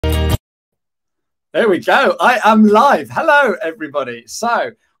There we go. I am live. Hello, everybody.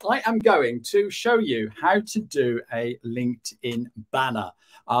 So I am going to show you how to do a LinkedIn banner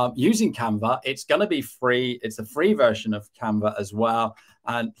using Canva. It's going to be free. It's a free version of Canva as well.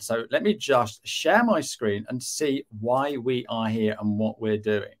 And so let me just share my screen and see why we are here and what we're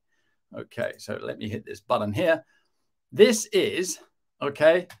doing. Okay, so let me hit this button here. This is,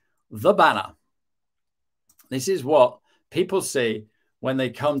 okay, the banner. This is what people see when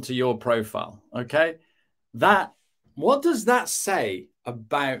they come to your profile, okay? What does that say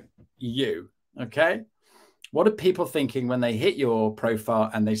about you, okay? What are people thinking when they hit your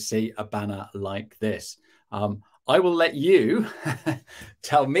profile and they see a banner like this? I will let you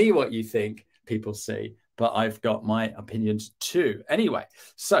tell me what you think people see, but I've got my opinions too. Anyway,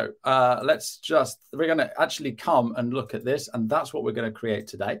 so we're going to actually come and look at this, and that's what we're going to create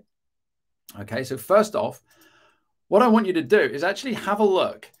today. Okay, so first off, what I want you to do is actually have a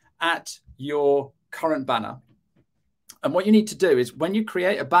look at your current banner. And what you need to do is when you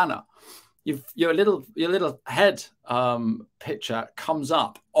create a banner, your little head picture comes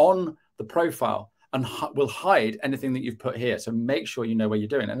up on the profile and will hide anything that you've put here. So make sure you know where you're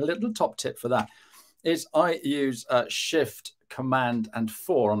doing. And a little top tip for that is I use Shift, Command, and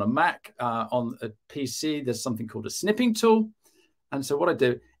 4 on a Mac. On a PC, there's something called a snipping tool. And so what I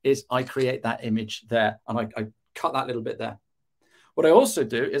do is I create that image there, and I cut that little bit there. What I also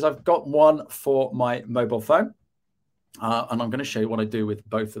do is I've got one for my mobile phone, and I'm going to show you what I do with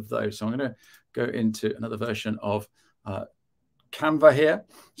both of those. So I'm going to go into another version of Canva here,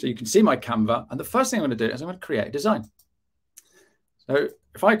 so you can see my Canva. And the first thing I'm going to do is I'm going to create a design. So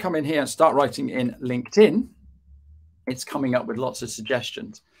if I come in here and start writing in LinkedIn, it's coming up with lots of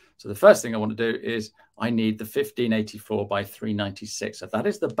suggestions. So the first thing I want to do is I need the 1584 by 396. So that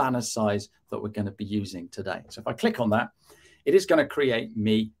is the banner size that we're going to be using today. So if I click on that, it is going to create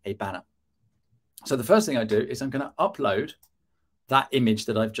me a banner. So the first thing I do is I'm going to upload that image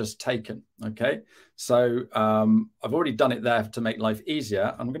that I've just taken. Okay. So I've already done it there to make life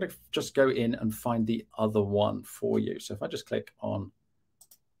easier. I'm going to just go in and find the other one for you. So if I just click on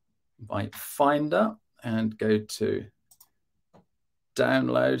my Finder and go to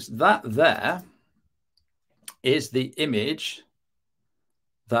downloads, that there is the image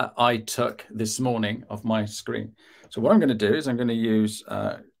that I took this morning of my screen. So what I'm going to do is I'm going to use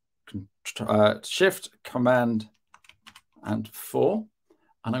Shift, Command, and 4.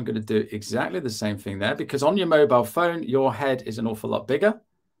 And I'm going to do exactly the same thing there, because on your mobile phone, your head is an awful lot bigger.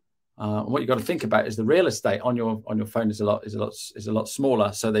 What you've got to think about is the real estate on your phone is a lot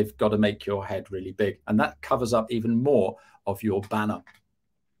smaller. So they've got to make your head really big, and that covers up even more of your banner.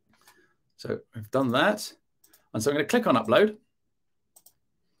 So I've done that. And so I'm going to click on upload.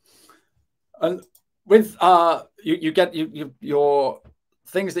 And with your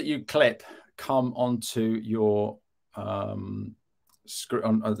things that you clip come onto your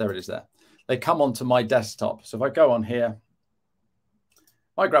screen. Oh, there it is there. They come onto my desktop. So if I go on here,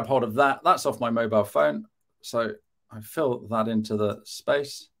 I grab hold of that. That's off my mobile phone. So I fill that into the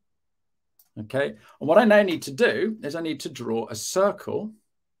space. Okay. And what I now need to do is I need to draw a circle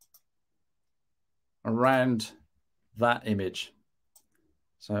around that image.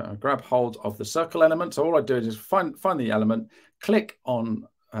 So I grab hold of the circle element. So all I do is find the element, click on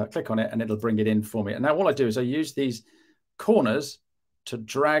it, and it'll bring it in for me. And now all I do is I use these corners to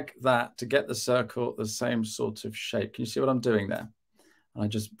drag that to get the circle the same sort of shape. Can you see what I'm doing there? And I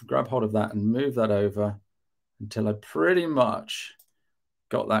just grab hold of that and move that over until I pretty much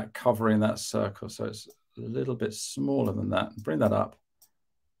got that covering that circle. So it's a little bit smaller than that. Bring that up.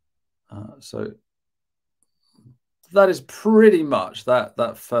 So that is pretty much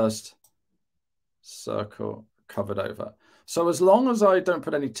that first circle covered over. So as long as I don't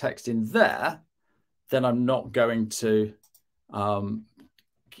put any text in there, then I'm not going to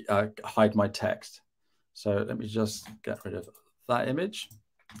hide my text. So let me just get rid of that image.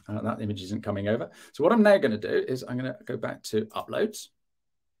 That image isn't coming over. So what I'm now going to do is I'm going to go back to uploads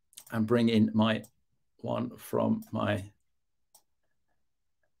and bring in my one from my,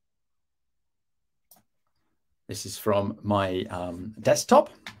 this is from my desktop.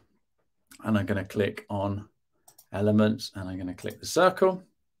 And I'm going to click on elements, and I'm going to click the circle.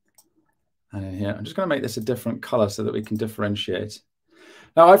 And in here, I'm just going to make this a different color so that we can differentiate.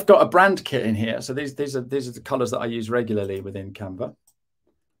 Now I've got a brand kit in here. So these are the colors that I use regularly within Canva.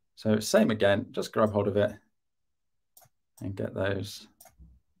 So same again, just grab hold of it and get those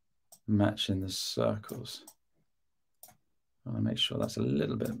matching the circles. I want to make sure that's a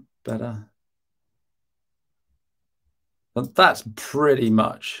little bit better. But that's pretty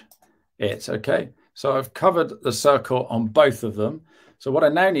much it, okay? So I've covered the circle on both of them. So what I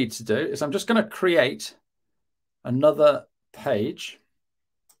now need to do is I'm just going to create another page,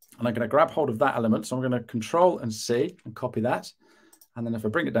 and I'm going to grab hold of that element. So I'm going to Control and C and copy that. And then if I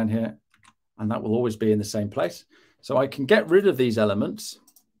bring it down here, and that will always be in the same place. So I can get rid of these elements.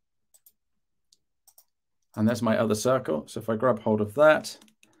 And there's my other circle. So if I grab hold of that,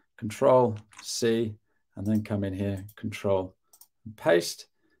 Control C, and then come in here, Control and paste.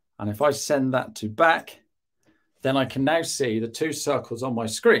 And if I send that to back, then I can now see the two circles on my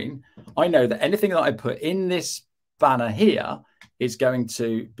screen. I know that anything that I put in this banner here is going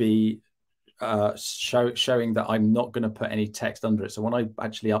to be showing that I'm not going to put any text under it. So when I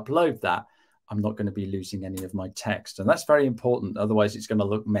actually upload that, I'm not going to be losing any of my text. And that's very important. Otherwise, it's going to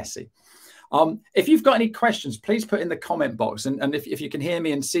look messy. If you've got any questions, please put in the comment box. And if you can hear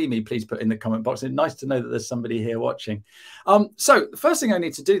me and see me, please put in the comment box. It's nice to know that there's somebody here watching. So the first thing I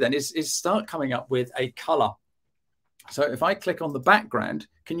need to do then is start coming up with a color. So if I click on the background,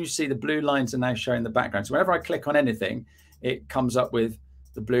 can you see the blue lines are now showing the background? So whenever I click on anything, it comes up with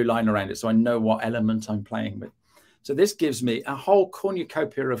the blue line around it. So I know what element I'm playing with. So this gives me a whole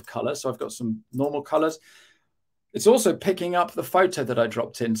cornucopia of colors. So I've got some normal colors. It's also picking up the photo that I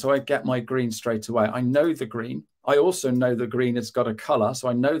dropped in. So I get my green straight away. I know the green. I also know the green has got a color. So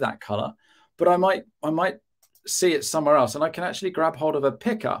I know that color, but I might see it somewhere else. And I can actually grab hold of a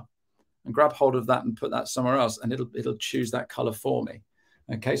picker and grab hold of that and put that somewhere else. And it'll choose that color for me.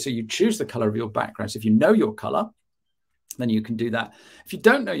 Okay. So you choose the color of your background. So if you know your color, then you can do that. If you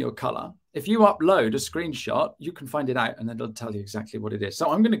don't know your color, if you upload a screenshot, you can find it out and then it'll tell you exactly what it is.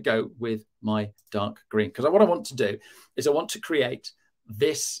 So I'm going to go with my dark green because what I want to do is I want to create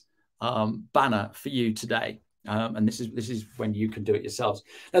this banner for you today. And this is when you can do it yourselves.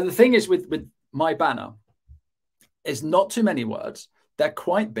 Now, the thing is with my banner is not too many words. They're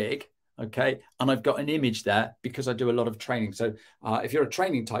quite big. Okay. And I've got an image there because I do a lot of training. So if you're a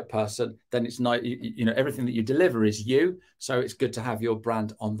training type person, then it's not, you know, everything that you deliver is you. So it's good to have your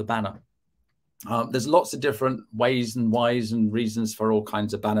brand on the banner. There's lots of different ways and whys and reasons for all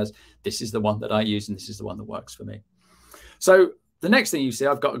kinds of banners. This is the one that I use, and this is the one that works for me. So the next thing you see,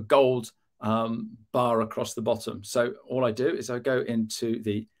 I've got a gold bar across the bottom. So all I do is I go into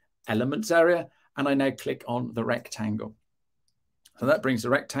the elements area and I now click on the rectangle. So that brings the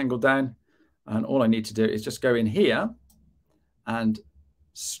rectangle down, and all I need to do is just go in here and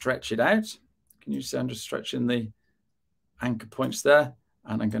stretch it out. Can you see I'm just stretching the anchor points there,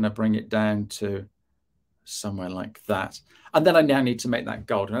 and I'm going to bring it down to somewhere like that. And then I now need to make that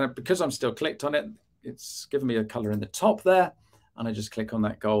gold. And because I'm still clicked on it, it's given me a color in the top there, and I just click on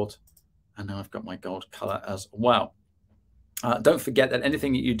that gold, and now I've got my gold color as well. Don't forget that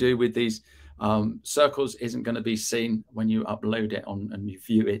anything that you do with these circles isn't going to be seen when you upload it on and you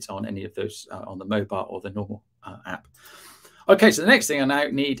view it on any of those on the mobile or the normal app. Okay, so the next thing I now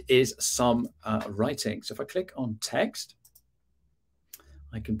need is some writing. So if I click on text,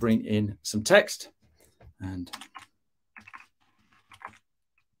 I can bring in some text and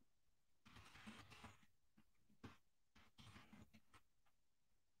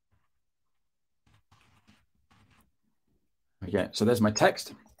okay, so there's my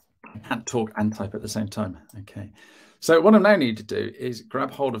text. I can't talk and type at the same time. Okay, so what I now need to do is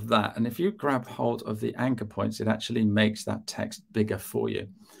grab hold of that. And if you grab hold of the anchor points, it actually makes that text bigger for you.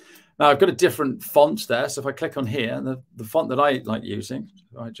 Now I've got a different font there. So if I click on here, the font that I like using,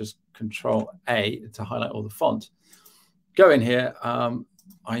 I just Control A to highlight all the font. Go in here.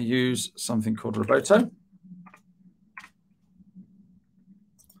 I use something called Roboto.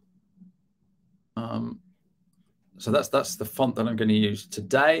 So that's the font that I'm going to use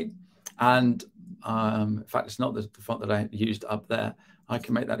today. And in fact, it's not the font that I used up there. I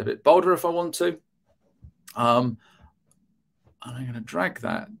can make that a bit bolder if I want to. And I'm going to drag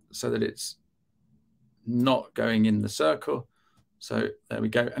that so that it's not going in the circle. So there we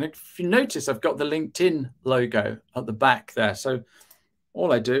go. And if you notice, I've got the LinkedIn logo at the back there. So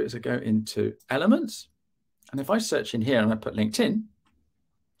all I do is I go into Elements. And if I search in here and I put LinkedIn,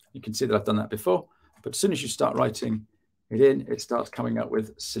 you can see that I've done that before. But as soon as you start writing it in, it starts coming up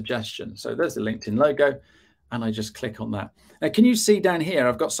with suggestions. So there's the LinkedIn logo, and I just click on that. Now, can you see down here,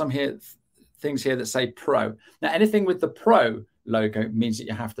 I've got some things here that say Pro. Now, anything with the Pro logo means that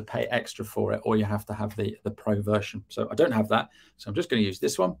you have to pay extra for it, or you have to have the Pro version. So I don't have that. So I'm just going to use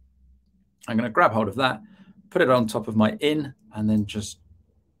this one. I'm going to grab hold of that, put it on top of my in, and then just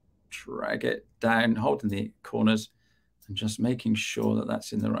drag it down, holding the corners and just making sure that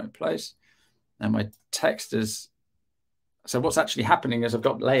that's in the right place. Now my text is, so what's actually happening is I've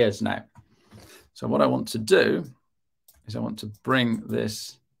got layers now. So what I want to do is I want to bring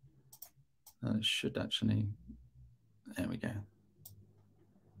this, should actually, there we go.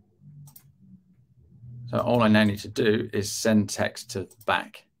 So all I now need to do is send text to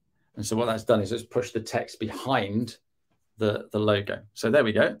back. And so what that's done is it's pushed the text behind the logo. So there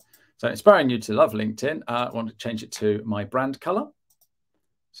we go. So inspiring you to love LinkedIn. I want to change it to my brand color.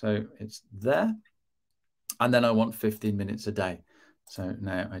 So it's there. And then I want 15 minutes a day. So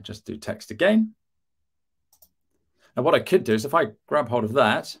now I just do text again. And what I could do is if I grab hold of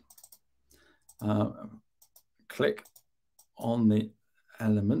that, click on the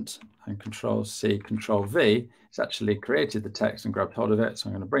element and Control C, Control V, it's actually created the text and grabbed hold of it. So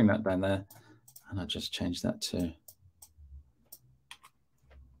I'm going to bring that down there and I'll just change that to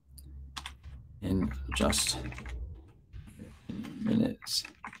in just minutes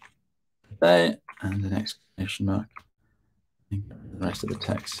a day and an exclamation mark. The rest of the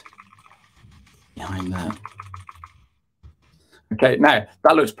text behind that. Okay, now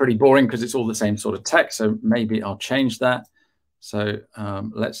that looks pretty boring because it's all the same sort of text. So maybe I'll change that. So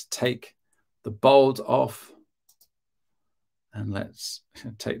let's take the bold off and let's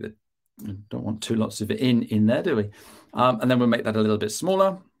take the, don't want two lots of it in there, do we? And then we'll make that a little bit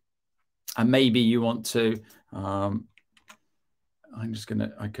smaller. And maybe you want to, I'm just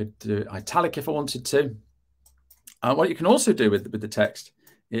gonna, I could do italic if I wanted to. What you can also do with the text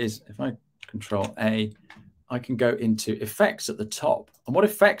is if I Control A, I can go into effects at the top. And what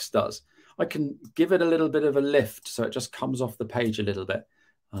effects does, I can give it a little bit of a lift so it just comes off the page a little bit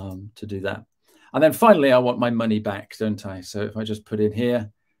to do that. And then finally, I want my money back, don't I? So if I just put in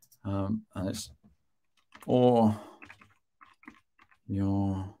here, and it's or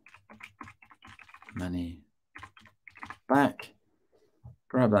your money back,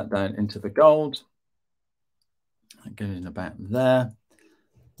 grab that down into the gold. I get in about there.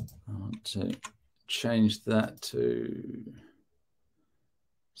 I want to change that to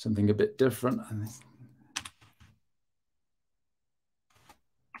something a bit different.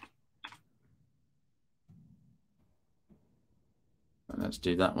 Let's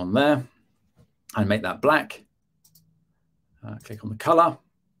do that one there and make that black. Click on the color.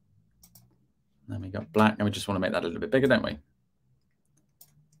 Then we got black and we just want to make that a little bit bigger, don't we?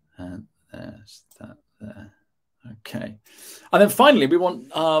 And there's that there. Okay. And then finally, we want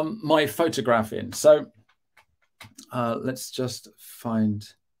my photograph in. So let's just find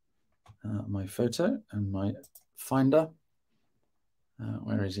my photo and my finder.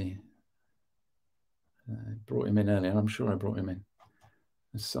 Where is he? I brought him in earlier. I'm sure I brought him in.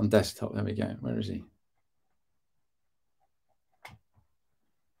 It's on desktop. There we go. Where is he?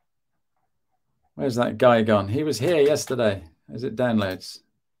 Where's that guy gone? He was here yesterday. Is it downloads?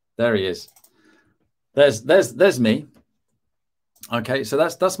 There he is. There's me. Okay, so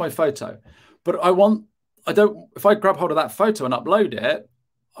that's my photo. But if I grab hold of that photo and upload it,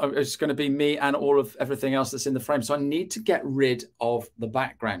 it's going to be me and all of everything else that's in the frame. So I need to get rid of the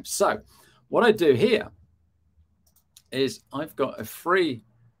background. So what I do here is I've got a free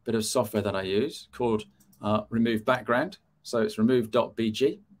bit of software that I use called Remove Background. So it's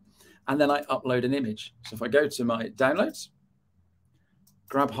remove.bg. And then I upload an image. So if I go to my downloads,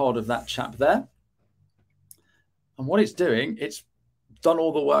 grab hold of that chap there. And what it's doing, it's done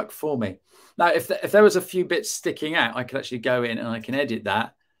all the work for me. Now, if there was a few bits sticking out, I could actually go in and I can edit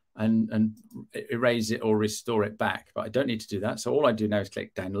that and erase it or restore it back. But I don't need to do that. So all I do now is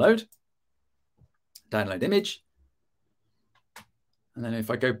click download, download image. And then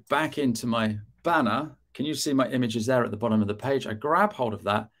if I go back into my banner, can you see my images there at the bottom of the page? I grab hold of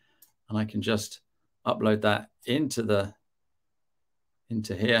that and I can just upload that into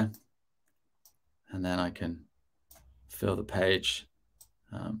here. And then I can fill the page,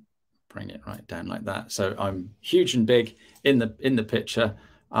 bring it right down like that. So I'm huge and big in the picture.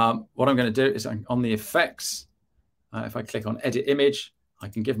 What I'm going to do is on the effects, if I click on edit image, I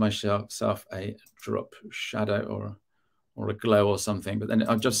can give myself a drop shadow or a glow or something, but then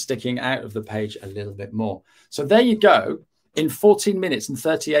I'm just sticking out of the page a little bit more. So there you go. In 14 minutes and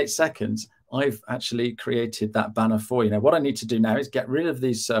 38 seconds, I've actually created that banner for you. Now, what I need to do now is get rid of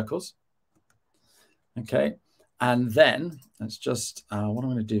these circles. Okay. And then let's just, what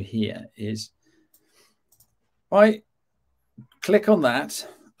I'm going to do here is I click on that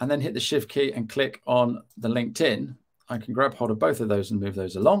and then hit the Shift key and click on the LinkedIn. I can grab hold of both of those and move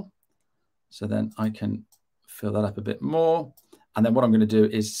those along. So then I can fill that up a bit more. And then what I'm going to do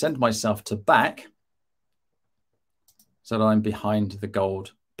is send myself to back so that I'm behind the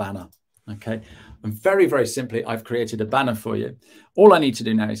gold banner. Okay. And very, very simply, I've created a banner for you. All I need to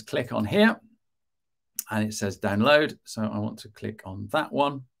do now is click on here. And it says download. So I want to click on that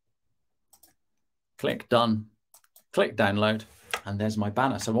one. Click done. Click download. And there's my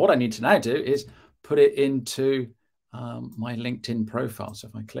banner. So what I need to now do is put it into my LinkedIn profile. So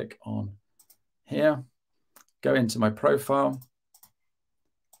if I click on here, go into my profile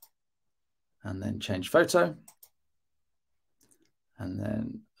and then change photo. And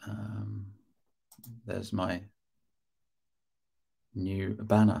then there's my new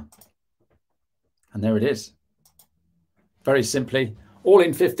banner. And there it is. Very simply, all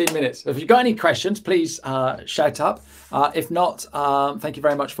in 15 minutes. If you've got any questions, please shout up. If not, thank you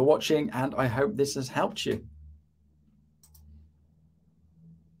very much for watching, and I hope this has helped you.